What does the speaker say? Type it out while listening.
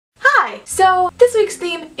Hi! So this week's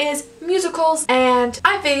theme is musicals, and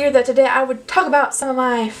I figured that today I would talk about some of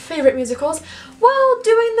my favorite musicals while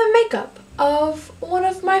doing the makeup of one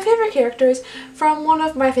of my favorite characters from one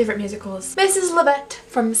of my favorite musicals, Mrs. Lovett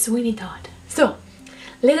from Sweeney Todd. So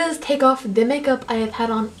let us take off the makeup I have had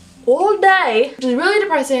on all day, which is really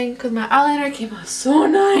depressing because my eyeliner came out so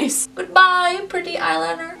nice. Goodbye, pretty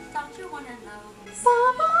eyeliner. Don't you wanna know?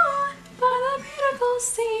 Bye-bye, by the beautiful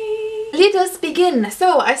sea. Let us begin.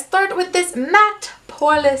 So I start with this matte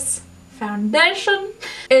poreless foundation.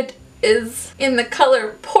 It is in the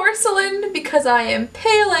color porcelain because I am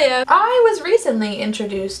pale AF. I was recently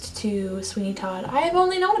introduced to Sweeney Todd. I have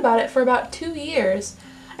only known about it for about 2 years.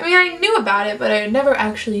 I mean, I knew about it, but I had never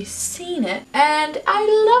actually seen it, and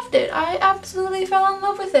I loved it. I absolutely fell in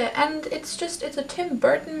love with it, and it's a Tim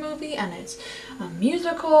Burton movie, and it's a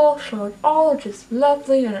musical, so it's all just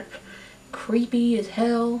lovely, and it's creepy as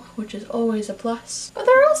hell, which is always a plus. But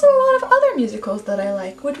there are also a lot of other musicals that I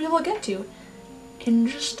like, which we will get to in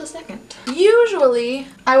just a second. Usually,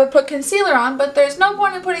 I would put concealer on, but there's no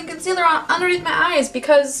point in putting concealer on underneath my eyes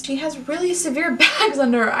because she has really severe bags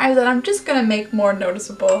under her eyes that I'm just gonna make more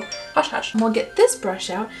noticeable. Hush hush. And we'll get this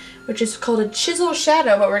brush out, which is called a chisel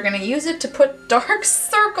shadow, but we're gonna use it to put dark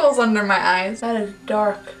circles under my eyes. That is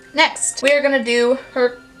dark. Next, we are gonna do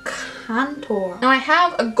her contour. Now I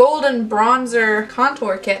have a golden bronzer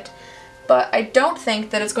contour kit, but I don't think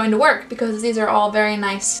that it's going to work because these are all very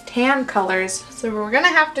nice tan colors. So we're gonna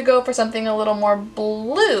have to go for something a little more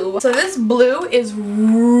blue. So this blue is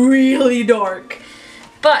really dark,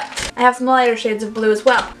 but I have some lighter shades of blue as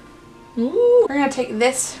well. Ooh. We're gonna take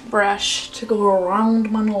this brush to go around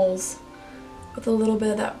my nose with a little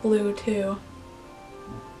bit of that blue too.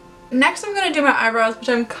 Next I'm going to do my eyebrows, which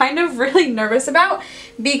I'm kind of really nervous about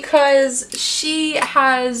because she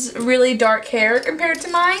has really dark hair compared to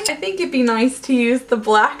mine. I think it'd be nice to use the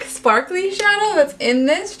black sparkly shadow that's in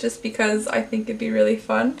this just because I think it'd be really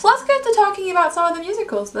fun. So let's get to talking about some of the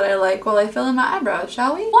musicals that I like while I fill in my eyebrows,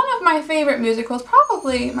 shall we? One of my favorite musicals,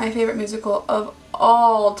 probably my favorite musical of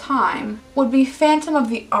all time, would be Phantom of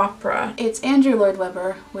the Opera. It's Andrew Lloyd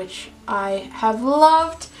Webber, which I have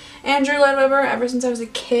loved Andrew Lloyd Webber ever since I was a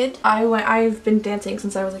kid. I've been dancing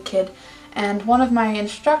since I was a kid, and one of my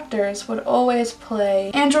instructors would always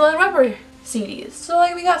play Andrew Lloyd Webber CDs. So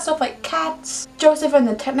like we got stuff like Cats, Joseph and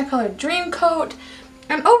the Technicolor Dreamcoat,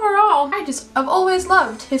 and overall I've always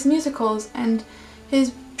loved his musicals and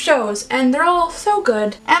his shows, and they're all so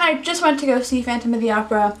good. And I just went to go see Phantom of the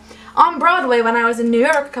Opera on Broadway when I was in New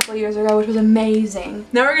York a couple years ago, which was amazing.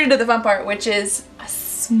 Now we're gonna do the fun part, which is a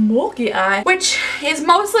smoky eye, which is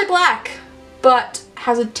mostly black but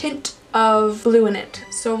has a tint of blue in it.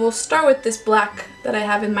 So we'll start with this black that I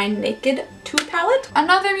have in my Naked 2 palette.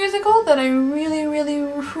 Another musical that I really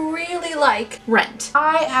like, Rent.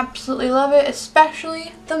 I absolutely love it,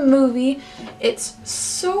 especially the movie. It's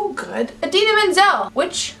so good. Idina Menzel,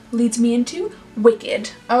 which leads me into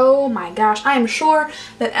Wicked. Oh my gosh, I am sure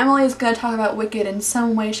that Emily is going to talk about Wicked in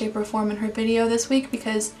some way, shape, or form in her video this week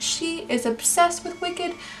because she is obsessed with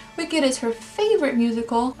Wicked. Wicked is her favorite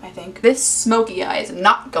musical, I think. This smoky eye is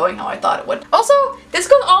not going how I thought it would. Also, this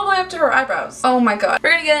goes all the way up to her eyebrows. Oh my god.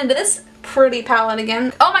 We're gonna get into this pretty palette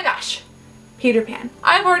again. Oh my gosh. Peter Pan.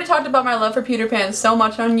 I've already talked about my love for Peter Pan so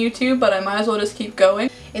much on YouTube, but I might as well just keep going.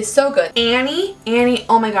 It's so good. Annie,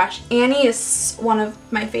 oh my gosh. Annie is one of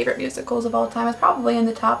my favorite musicals of all time. It's probably in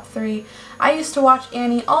the top 3. I used to watch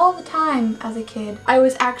Annie all the time as a kid. I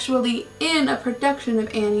was actually in a production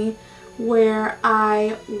of Annie where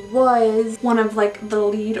I was one of like the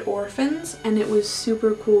lead orphans, and it was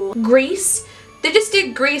super cool. Grease. They just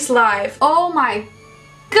did Grease live. Oh my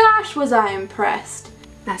gosh, was I impressed.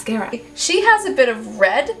 Mascara. She has a bit of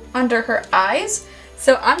red under her eyes,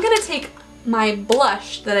 so I'm gonna take my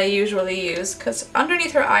blush that I usually use because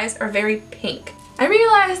underneath her eyes are very pink. I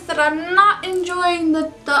realized that I'm not enjoying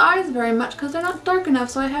the eyes very much because they're not dark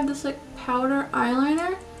enough, so I have this like powder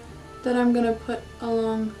eyeliner that I'm gonna put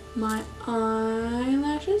along my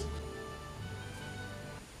eyelashes.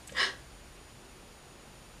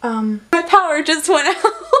 My power just went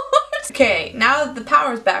out. Okay, now that the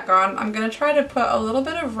power's back on, I'm gonna try to put a little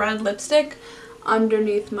bit of red lipstick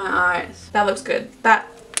underneath my eyes. That looks good.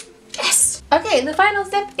 Yes! Okay, the final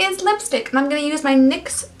step is lipstick, and I'm gonna use my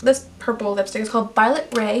NYX, this purple lipstick. It's called Violet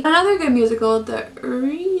Ray. Another good musical that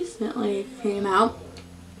recently came out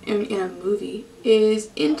in a movie is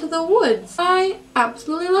Into the Woods. I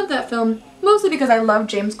absolutely love that film, mostly because I love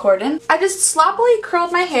James Corden. I just sloppily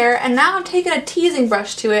curled my hair, and now I'm taking a teasing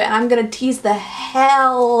brush to it, and I'm gonna tease the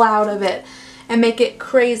hell out of it and make it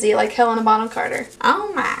crazy like Helena Bonham Carter.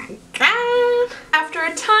 Oh my god. After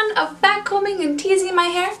a ton of backcombing and teasing my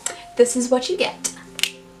hair, this is what you get.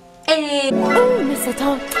 Hey. Oh,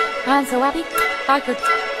 mistletoe, I'm so happy I could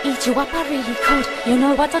eat you up, I really could. You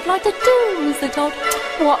know what I'd like to do, mistletoe?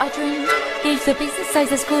 What a dream, if the business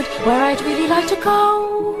stays as good, where I'd really like to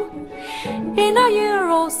go in a year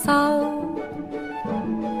or so.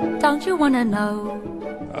 Don't you wanna know?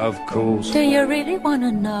 Of course. Do you really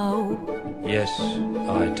wanna know? Yes,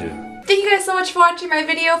 I do. Thank you guys so much for watching my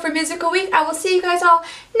video for Musical Week. I will see you guys all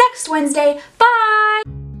next Wednesday. Bye!